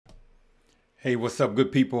Hey, what's up,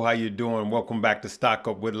 good people? How you doing? Welcome back to Stock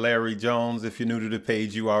Up with Larry Jones. If you're new to the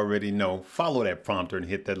page, you already know. Follow that prompter and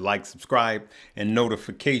hit that like, subscribe, and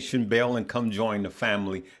notification bell and come join the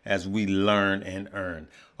family as we learn and earn.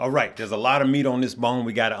 All right, there's a lot of meat on this bone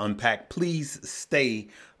we got to unpack. Please stay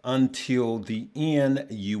until the end.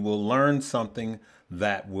 You will learn something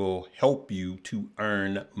that will help you to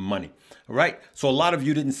earn money. All right, so a lot of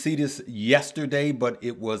you didn't see this yesterday, but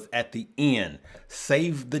it was at the end.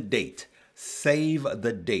 Save the date. Save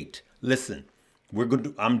the date. Listen,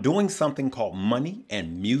 I'm doing something called Money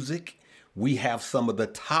and Music. We have some of the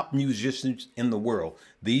top musicians in the world.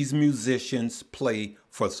 These musicians play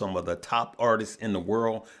for some of the top artists in the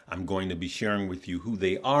world. I'm going to be sharing with you who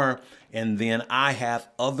they are. And then I have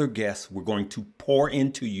other guests we're going to pour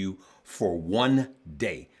into you for one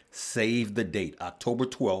day. Save the date, October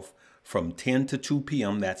 12th from 10 to 2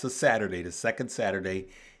 p.m. That's a Saturday, the second Saturday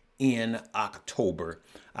in October.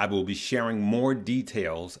 I will be sharing more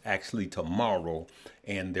details actually tomorrow,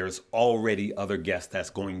 and there's already other guests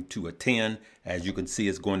that's going to attend. As you can see,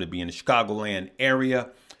 it's going to be in the Chicagoland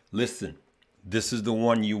area. Listen, this is the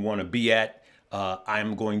one you want to be at.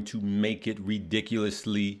 I'm going to make it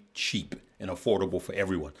ridiculously cheap and affordable for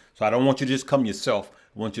everyone. So I don't want you to just come yourself.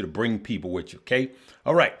 I want you to bring people with you, okay?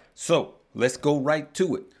 All right, so let's go right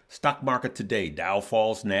to it. Stock market today, Dow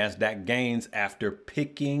falls, NASDAQ gains after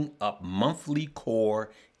picking up monthly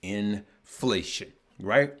core inflation,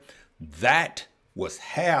 right? That was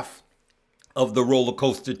half of the roller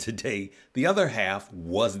coaster today. The other half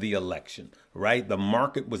was the election, right? The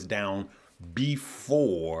market was down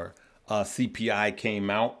before CPI came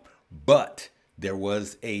out, but there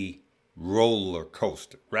was a roller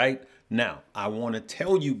coaster, right? Now, I want to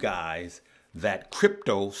tell you guys that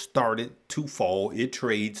crypto started to fall. It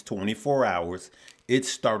trades 24 hours. It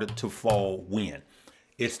started to fall when?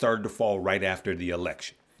 It started to fall right after the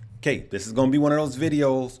election. Okay, this is going to be one of those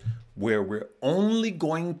videos where we're only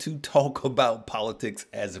going to talk about politics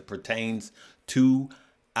as it pertains to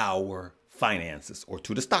our finances or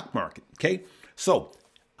to the stock market. Okay, so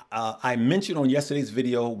I mentioned on yesterday's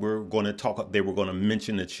video, they were going to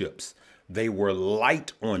mention the chips. They were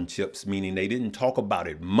light on chips, meaning they didn't talk about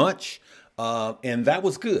it much. And that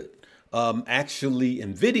was good. Actually,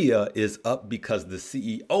 NVIDIA is up because the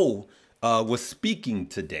CEO was speaking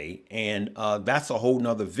today, and that's a whole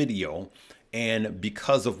nother video. And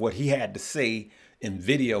because of what he had to say,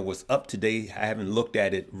 NVIDIA was up today. I haven't looked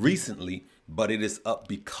at it recently, but it is up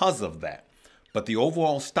because of that. But the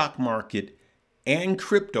overall stock market and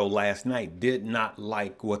crypto last night did not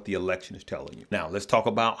like what the election is telling you. Now, let's talk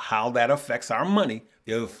about how that affects our money.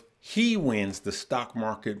 If he wins, the stock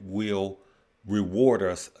market will reward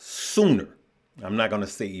us sooner. I'm not going to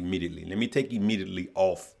say immediately. Let me take immediately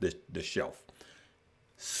off the shelf.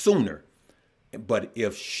 Sooner. But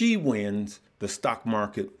if she wins, the stock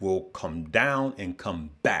market will come down and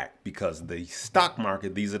come back because the stock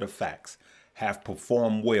market, these are the facts, have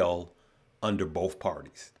performed well under both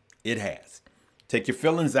parties. It has. Take your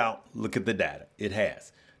feelings out. Look at the data. It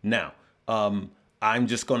has. Now, I'm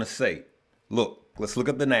just going to say, look, let's look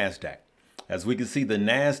at the NASDAQ. As we can see, the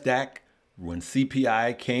NASDAQ, when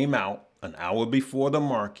CPI came out an hour before the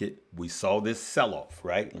market, we saw this sell-off,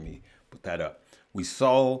 right? Let me put that up. We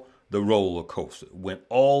saw the roller coaster. It went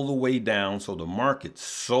all the way down, so the market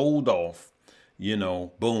sold off, you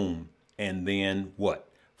know, boom. And then what?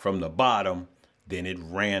 From the bottom, then it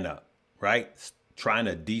ran up, right? Trying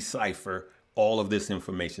to decipher all of this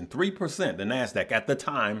information. 3%, the NASDAQ at the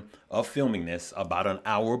time of filming this, about an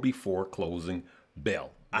hour before closing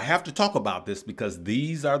bell. I have to talk about this because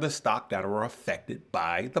these are the stock that are affected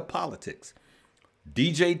by the politics.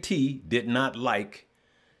 DJT did not like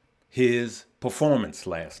his performance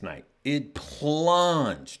last night. It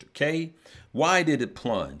plunged, okay? Why did it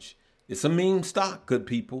plunge? It's a meme stock, good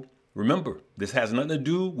people. Remember, this has nothing to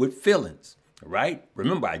do with feelings, right?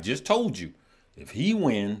 Remember, I just told you, if he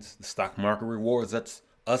wins, the stock market rewards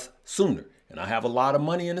us sooner. And I have a lot of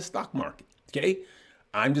money in the stock market, okay?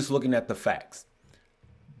 I'm just looking at the facts.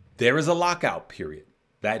 There is a lockout period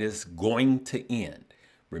that is going to end.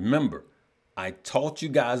 Remember, I taught you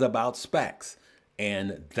guys about SPACs,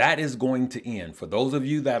 and that is going to end. For those of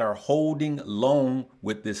you that are holding long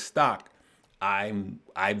with this stock,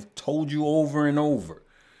 I've told you over and over,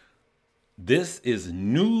 this is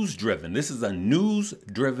news driven. This is a news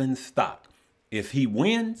driven stock. If he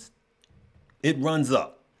wins, it runs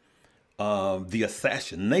up. The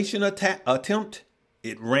assassination attempt,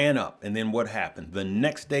 it ran up. And then what happened? The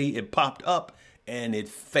next day it popped up and it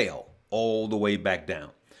fell all the way back down.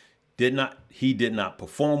 He did not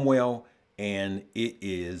perform well, and it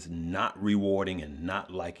is not rewarding and not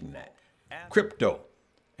liking that. Crypto,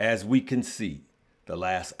 as we can see, the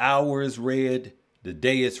last hour is red, the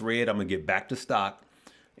day is red. I'm gonna get back to stock.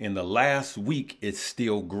 In the last week, it's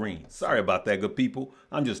still green. Sorry about that, good people.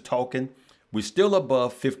 I'm just talking. We're still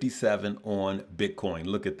above 57 on Bitcoin.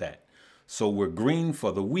 Look at that. So we're green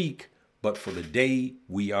for the week, but for the day,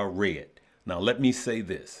 we are red. Now, let me say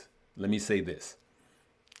this.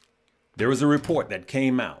 There was a report that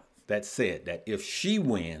came out that said that if she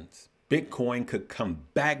wins, Bitcoin could come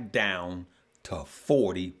back down to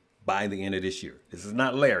 40 by the end of this year. This is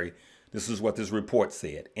not Larry. This is what this report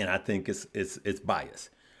said, and I think it's biased.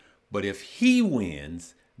 But if he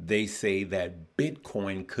wins, they say that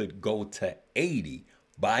Bitcoin could go to 80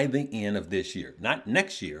 by the end of this year. Not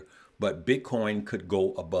next year, but Bitcoin could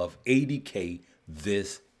go above 80K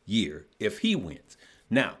this year if he wins.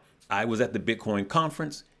 Now, I was at the Bitcoin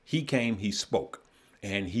conference. He came, he spoke,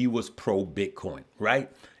 and he was pro Bitcoin,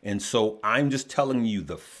 right? And so I'm just telling you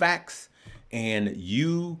the facts, and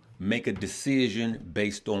you make a decision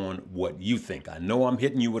based on what you think. I know I'm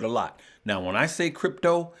hitting you with a lot. Now, when I say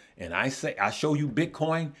crypto and I show you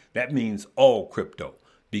Bitcoin, that means all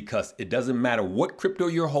because it doesn't matter what crypto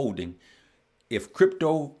you're holding. If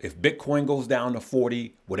Bitcoin goes down to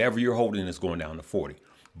 40, whatever you're holding is going down to 40.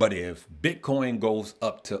 But if Bitcoin goes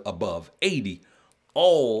up to above 80,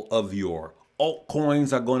 all of your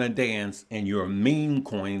altcoins are going to dance and your meme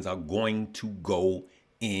coins are going to go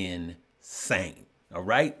insane. All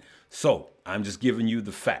right. So I'm just giving you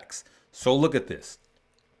the facts. So look at this.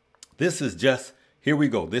 This is just, here we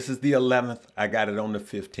go. This is the 11th. I got it on the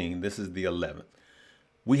 15th. This is the 11th.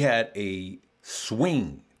 We had a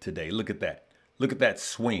swing today. Look at that. Look at that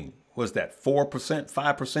swing. Was that 4%,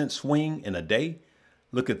 5% swing in a day?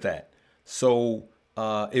 Look at that. So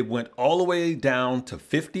it went all the way down to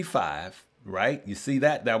 55, right? You see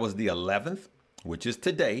that? That was the 11th, which is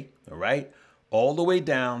today, all right? All the way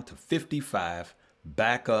down to 55,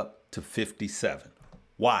 back up to 57.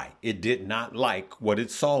 Why? It did not like what it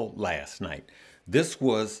saw last night. This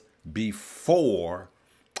was before,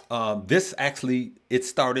 it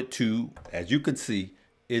started to, as you can see,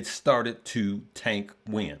 it started to tank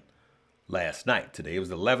when? Last night. Today was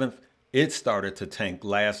the 11th. It started to tank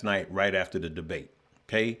last night right after the debate,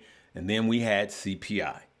 okay? And then we had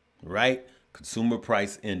CPI, right? Consumer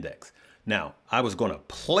Price Index. Now, I was going to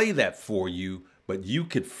play that for you, but you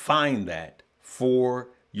could find that for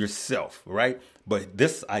yourself, right? But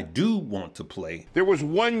this I do want to play. There was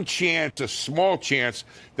one chance, a small chance,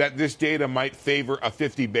 that this data might favor a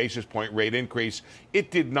 50 basis point rate increase.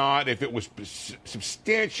 It did not. If it was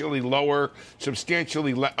substantially lower,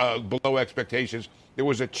 substantially below expectations, there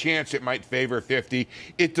was a chance it might favor 50.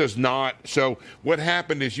 It does not. So what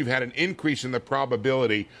happened is you've had an increase in the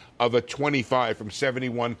probability of a 25 from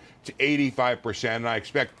 71 to 85%. And I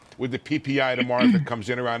expect with the PPI tomorrow, if it comes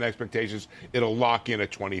in around expectations, it'll lock in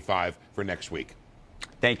at 25 for next week.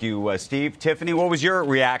 Thank you, Steve. Tiffany, what was your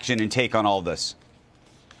reaction and take on all this?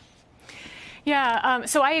 Yeah,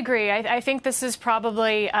 so I agree. I think this is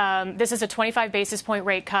probably, this is a 25 basis point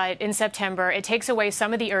rate cut in September. It takes away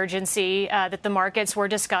some of the urgency that the markets were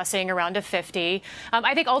discussing around a 50.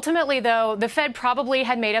 I think ultimately, though, the Fed probably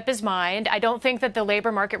had made up his mind. I don't think that the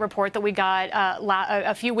labor market report that we got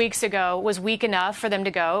a few weeks ago was weak enough for them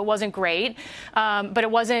to go. It wasn't great, but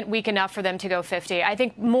it wasn't weak enough for them to go 50. I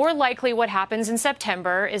think more likely what happens in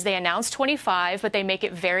September is they announce 25, but they make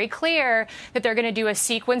it very clear that they're going to do a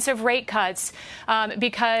sequence of rate cuts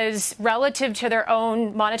because relative to their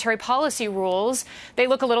own monetary policy rules, they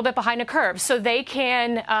look a little bit behind a curve. So they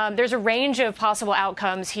can, there's a range of possible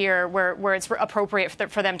outcomes here where it's appropriate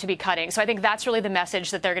for them to be cutting. So I think that's really the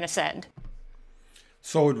message that they're going to send.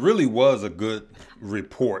 So it really was a good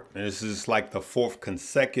report. And this is like the fourth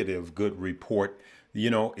consecutive good report. You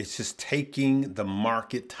know, it's just taking the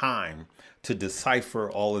market time to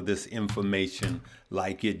decipher all of this information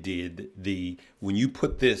like it did. When you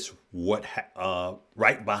put this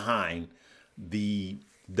right behind the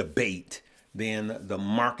debate, then the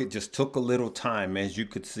market just took a little time, as you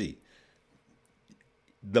could see.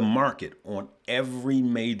 The market on every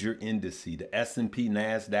major index, the S&P,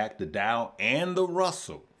 NASDAQ, the Dow, and the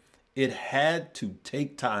Russell, it had to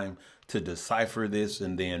take time to decipher this,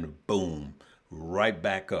 and then boom, right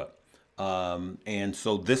back up. And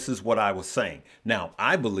so this is what I was saying. Now,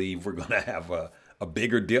 I believe we're going to have a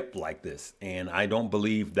bigger dip like this. And I don't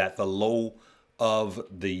believe that the low of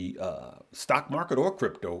the stock market or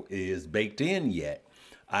crypto is baked in yet.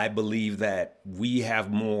 I believe that we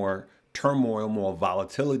have more turmoil, more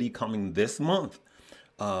volatility coming this month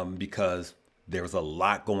because there's a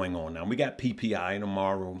lot going on. Now, we got PPI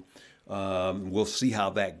tomorrow. We'll see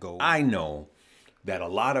how that goes. I know that a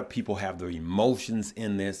lot of people have their emotions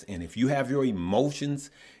in this. And if you have your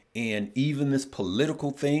emotions in even this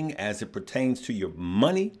political thing as it pertains to your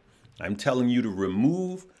money, I'm telling you to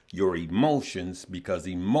remove your emotions, because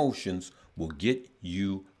emotions will get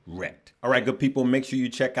you wrecked. All right, good people, make sure you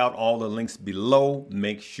check out all the links below.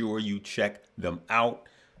 Make sure you check them out.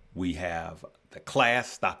 We have the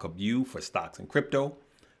class, Stock Up You for stocks and crypto.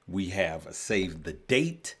 We have a save the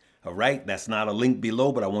date. All right, that's not a link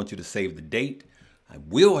below, but I want you to save the date. I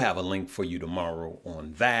will have a link for you tomorrow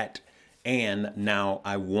on that. And now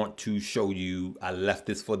I want to show you, I left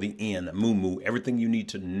this for the end, moomoo, everything you need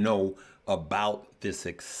to know about this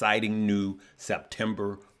exciting new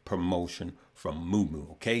September promotion from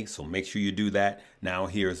moomoo. Okay, so make sure you do that. Now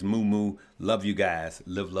here's moomoo. Love you guys.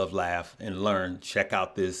 Live, love, laugh, and learn. Check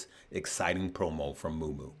out this exciting promo from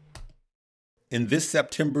moomoo. In this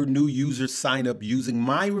September, new users sign up using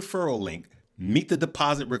my referral link. Meet the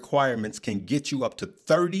deposit requirements can get you up to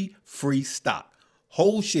 30 free stock.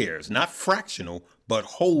 Whole shares, not fractional, but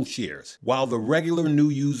whole shares. While the regular new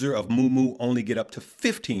user of moomoo only get up to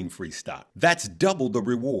 15 free stock. That's double the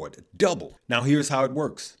reward, double. Now here's how it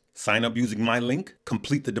works. Sign up using my link,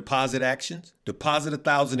 complete the deposit actions, deposit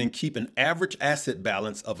 $1,000 and keep an average asset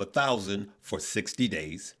balance of $1,000 for 60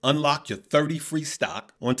 days. Unlock your 30 free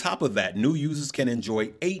stock. On top of that, new users can enjoy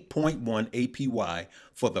 8.1 APY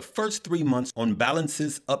for the first 3 months on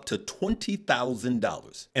balances up to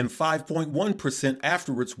 $20,000 and 5.1%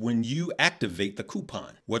 afterwards when you activate the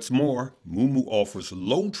coupon. What's more, moomoo offers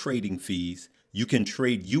low trading fees. You can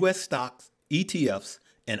trade US stocks, ETFs,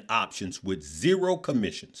 and options with zero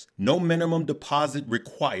commissions, no minimum deposit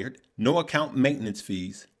required, no account maintenance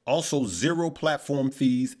fees, also zero platform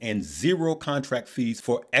fees and zero contract fees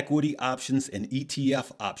for equity options and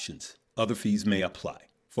ETF options. Other fees may apply.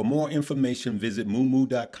 For more information, visit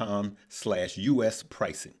moomoo.com/US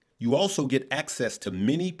pricing. You also get access to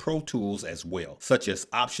many pro tools as well, such as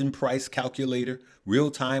option price calculator,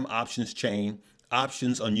 real-time options chain,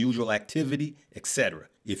 options unusual activity, etc.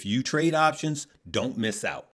 If you trade options, don't miss out.